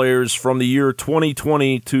the players from the year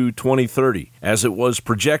 2020 to 2030. As it was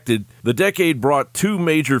projected, the decade brought two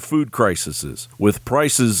major food crises, with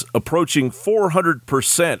prices approaching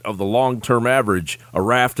 400% of the long-term average, a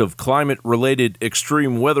raft of climate-related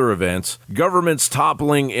extreme weather events, governments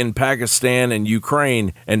toppling in Pakistan and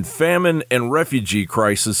Ukraine, and famine and refugee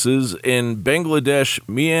crises in Bangladesh,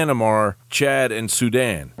 Myanmar, Chad, and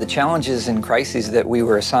Sudan. The challenges and crises that we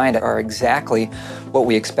were assigned are exactly what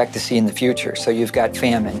we expect to see in the future. So you've got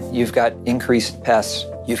famine, you've got increased pests,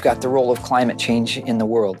 you've got the role of climate change in the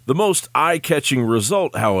world. The most eye-catching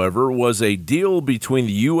result, however, was a deal between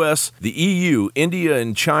the U.S., the EU, India,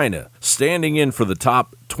 and China, standing in for the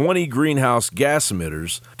top 20 greenhouse gas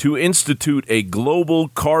emitters to institute a global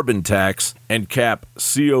carbon tax and cap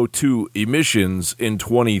CO2 emissions in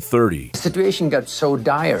 2030. The situation got so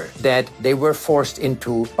dire that they were forced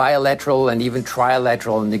into bilateral and even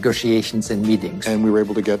trilateral negotiations and meetings. And we were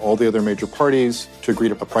able to get all the other major parties to agree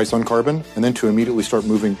to a price on carbon and then to immediately start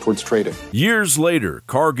moving towards trading. Years later,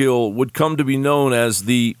 Cargill would come to be known as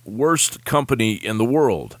the worst company in the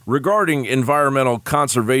world regarding environmental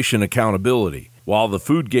conservation accountability, while the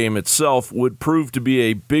food game itself would prove to be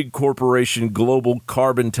a big corporation global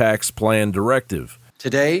carbon tax plan directive.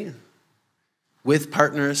 Today, with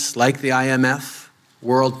partners like the IMF,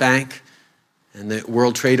 World Bank, and the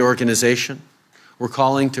World Trade Organization, we're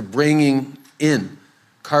calling to bringing in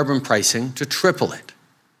carbon pricing to triple it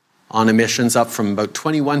on emissions, up from about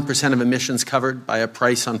 21% of emissions covered by a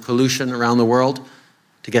price on pollution around the world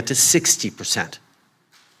to get to 60%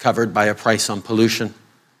 covered by a price on pollution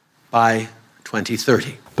by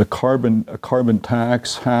 2030. The carbon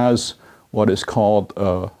tax has what is called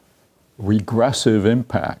a regressive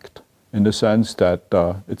impact, in the sense that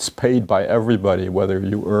it's paid by everybody, whether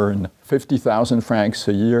you earn 50,000 francs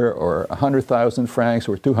a year or 100,000 francs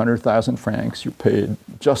or 200,000 francs. You're paid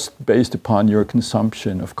just based upon your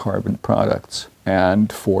consumption of carbon products.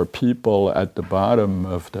 And for people at the bottom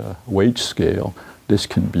of the wage scale, this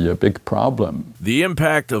can be a big problem. The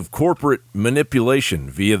impact of corporate manipulation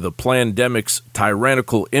via the pandemic's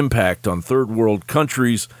tyrannical impact on third world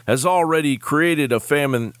countries has already created a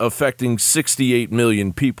famine affecting 68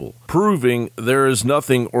 million people, proving there is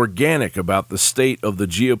nothing organic about the state of the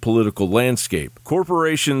geopolitical landscape.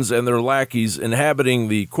 Corporations and their lackeys inhabiting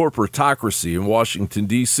the corporatocracy in Washington,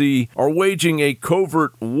 D.C. are waging a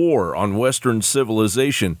covert war on Western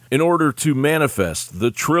civilization in order to manifest the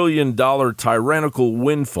trillion-dollar tyrannical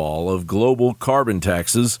windfall of global carbon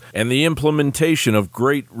taxes and the implementation of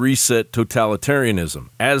Great Reset totalitarianism,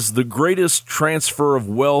 as the greatest transfer of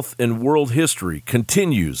wealth in world history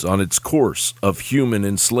continues on its course of human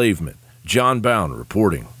enslavement. John Bound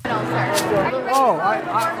reporting. I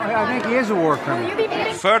think he is a war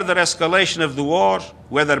criminal. Further escalation of the war,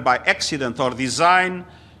 whether by accident or design,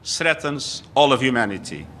 threatens all of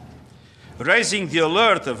humanity. raising the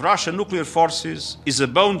alert of Russian nuclear forces is a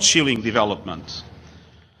bone-chilling development.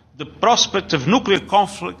 The prospect of nuclear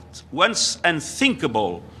conflict, once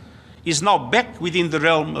unthinkable, is now back within the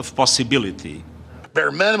realm of possibility.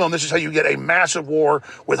 Bare minimum, this is how you get a massive war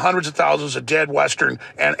with hundreds of thousands of dead Western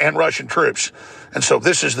and Russian troops. And so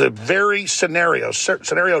this is the very scenario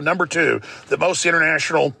number 2, that most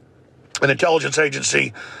international and intelligence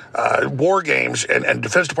agency war games and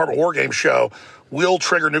Defense Department war games show will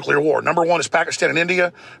trigger nuclear war. Number 1 is Pakistan and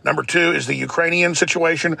India. Number 2 is the Ukrainian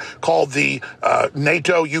situation called the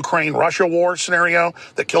NATO-Ukraine-Russia war scenario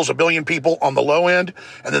that kills 1 billion people on the low end.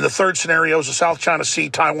 And then the third scenario is the South China Sea,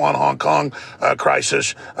 Taiwan, Hong Kong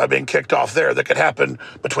crisis being kicked off there that could happen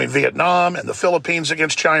between Vietnam and the Philippines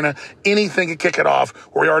against China. Anything could kick it off,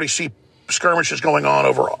 where we already see skirmishes going on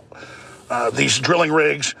over these drilling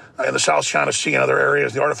rigs in the South China Sea and other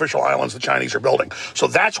areas, the artificial islands the Chinese are building. So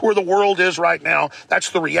that's where the world is right now.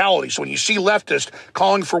 That's the reality. So when you see leftists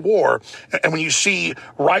calling for war, and when you see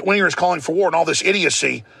right-wingers calling for war and all this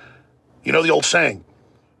idiocy, you know the old saying,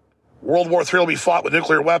 World War III will be fought with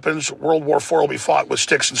nuclear weapons. World War IV will be fought with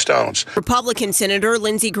sticks and stones. Republican Senator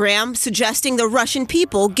Lindsey Graham suggesting the Russian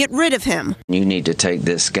people get rid of him. You need to take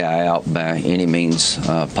this guy out by any means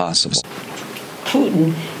possible.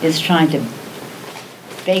 Putin is trying to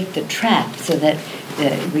bait the trap so that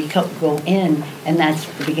we go in, and that's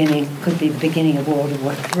the beginning, could be the beginning of World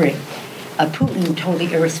War III. Putin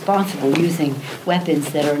totally irresponsible, using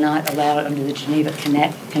weapons that are not allowed under the Geneva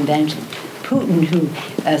Convention. Putin, who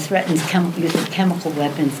threatens use of chemical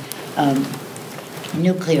weapons,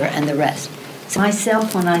 nuclear, and the rest. So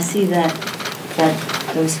myself, when I see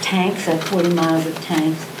those tanks, that 40 miles of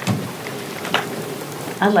tanks,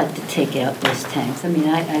 I'd like to take out those tanks. I mean,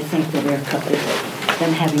 I think that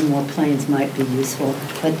them having more planes might be useful,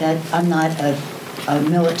 but I'm not a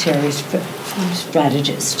military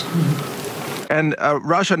strategist. And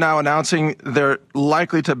Russia now announcing they're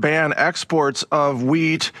likely to ban exports of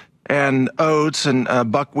wheat and oats and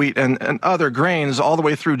buckwheat and other grains all the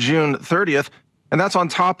way through June 30th. And that's on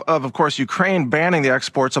top of course, Ukraine banning the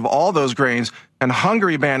exports of all those grains and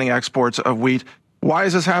Hungary banning exports of wheat. Why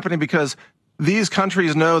is this happening? Because these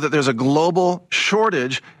countries know that there's a global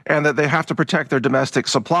shortage and that they have to protect their domestic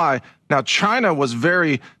supply. Now, China was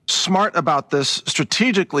very smart about this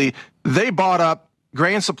strategically. They bought up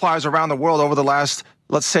grain supplies around the world over the last,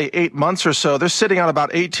 let's say, 8 months or so. They're sitting on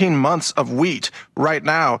about 18 months of wheat right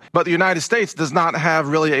now. But the United States does not have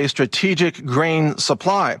really a strategic grain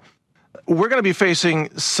supply. We're going to be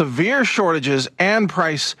facing severe shortages and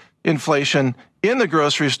price inflation in the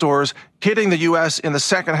grocery stores, hitting the U.S. in the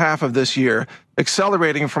second half of this year,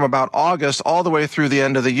 accelerating from about August all the way through the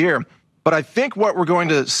end of the year. But I think what we're going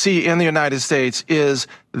to see in the United States is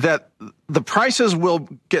that the prices will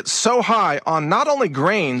get so high on not only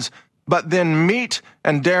grains, but then meat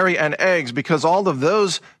and dairy and eggs, because all of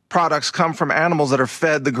those products come from animals that are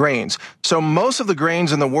fed the grains. So most of the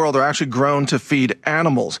grains in the world are actually grown to feed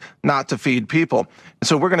animals, not to feed people. And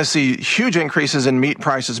so we're going to see huge increases in meat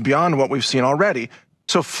prices beyond what we've seen already.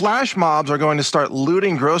 So flash mobs are going to start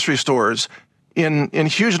looting grocery stores in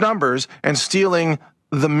huge numbers and stealing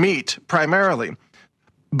the meat primarily.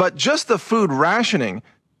 But just the food rationing,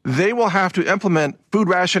 they will have to implement food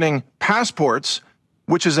rationing passports,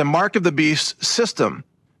 which is a mark of the beast system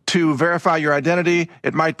to verify your identity.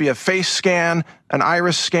 It might be a face scan, an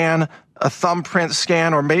iris scan, a thumbprint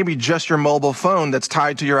scan, or maybe just your mobile phone that's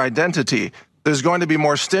tied to your identity. There's going to be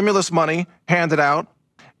more stimulus money handed out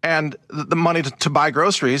and the money to buy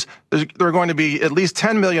groceries. There are going to be at least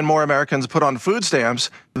 10 million more Americans put on food stamps.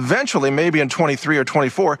 Eventually, maybe in 23 or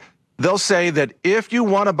 24, they'll say that if you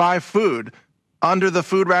want to buy food under the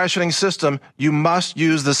food rationing system, you must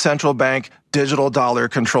use the central bank digital dollar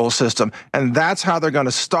control system. And that's how they're going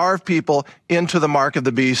to starve people into the mark of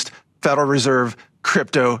the beast, Federal Reserve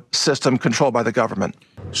crypto system controlled by the government.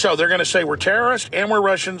 So they're going to say we're terrorists and we're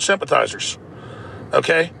Russian sympathizers.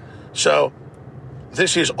 Okay? So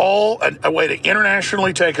this is all a way to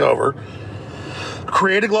internationally take over,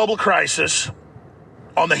 create a global crisis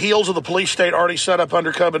on the heels of the police state already set up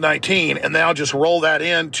under COVID-19, and now just roll that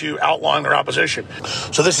into outlawing their opposition.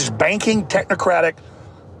 So this is banking, technocratic,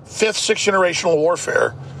 fifth, sixth generational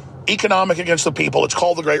warfare, economic against the people. It's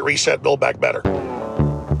called the Great Reset, Build Back Better.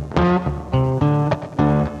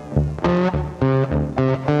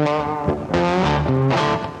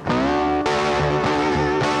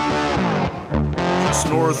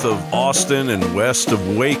 North of Austin and west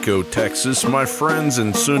of Waco, Texas, my friends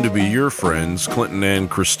and soon-to-be your friends, Clinton and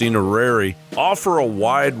Christina Rarey, offer a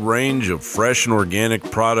wide range of fresh and organic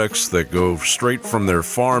products that go straight from their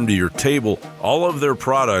farm to your table. All of their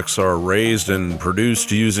products are raised and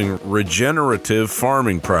produced using regenerative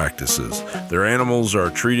farming practices. Their animals are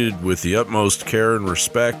treated with the utmost care and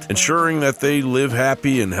respect, ensuring that they live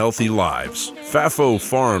happy and healthy lives. Fafo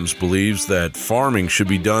Farms believes that farming should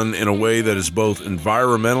be done in a way that is both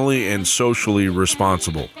environmentally and socially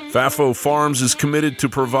responsible. Fafo Farms is committed to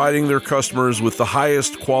providing their customers with the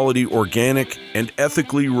highest quality organic and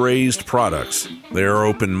ethically raised products. They are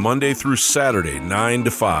open Monday through Saturday, 9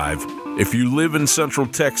 to 5. If you live in Central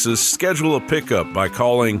Texas, schedule a pickup by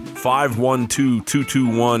calling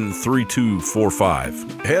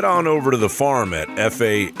 512-221-3245. Head on over to the farm at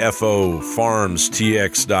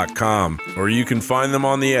fafofarmstx.com, or you can find them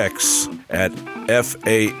on the X at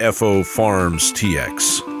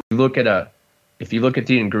fafofarmstx. If you look at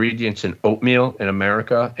the ingredients in oatmeal in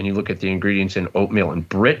America and you look at the ingredients in oatmeal in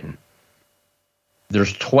Britain,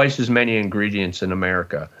 there's twice as many ingredients in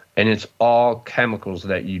America, and it's all chemicals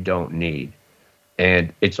that you don't need.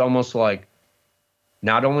 And it's almost like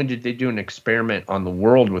not only did they do an experiment on the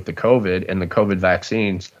world with the COVID and the COVID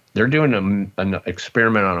vaccines, they're doing an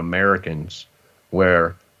experiment on Americans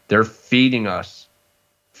where they're feeding us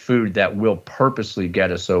food that will purposely get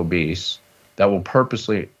us obese, that will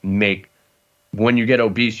purposely make, when you get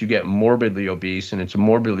obese, you get morbidly obese, and it's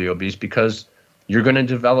morbidly obese because you're going to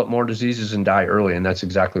develop more diseases and die early, and that's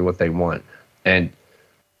exactly what they want. And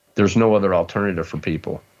there's no other alternative for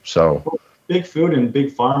people. So big food and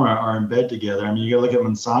big pharma are in bed together. I mean, you got to look at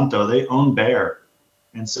Monsanto. They own Bayer.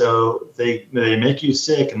 And so they make you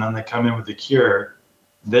sick, and then they come in with the cure,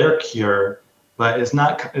 their cure, but it's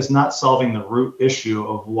not solving the root issue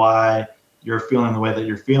of why you're feeling the way that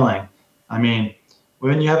you're feeling. I mean,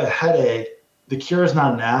 when you have a headache, the cure is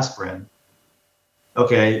not an aspirin.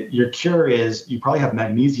 Okay, your cure is you probably have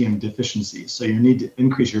magnesium deficiency, so you need to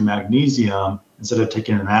increase your magnesium instead of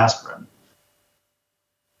taking an aspirin.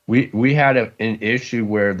 We had an issue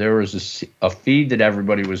where there was a feed that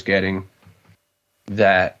everybody was getting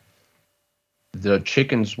that the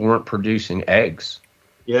chickens weren't producing eggs.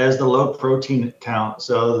 Yeah, it's the low protein count.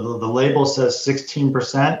 So the label says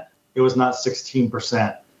 16%. It was not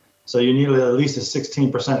 16%. So you need at least a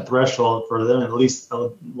 16% threshold for them at least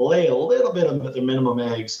lay a little bit of their minimum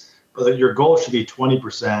eggs, but your goal should be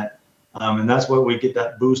 20%. And that's where we get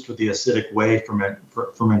that boost with the acidic whey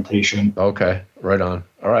fermentation. Okay, right on.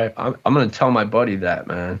 All right, I'm going to tell my buddy that,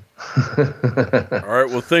 man. All right,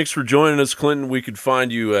 well, thanks for joining us, Clinton. We could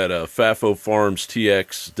find you at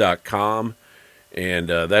fafofarmstx.com, and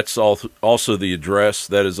that's also the address.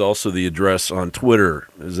 That is also the address on Twitter.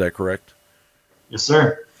 Is that correct? Yes,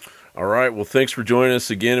 sir. All right, well, thanks for joining us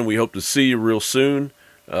again, and we hope to see you real soon.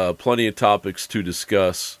 Plenty of topics to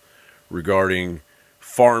discuss regarding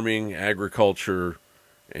farming, agriculture,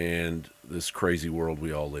 and this crazy world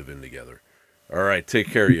we all live in together. All right, take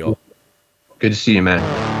care, y'all. Good to see you,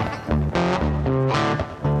 man.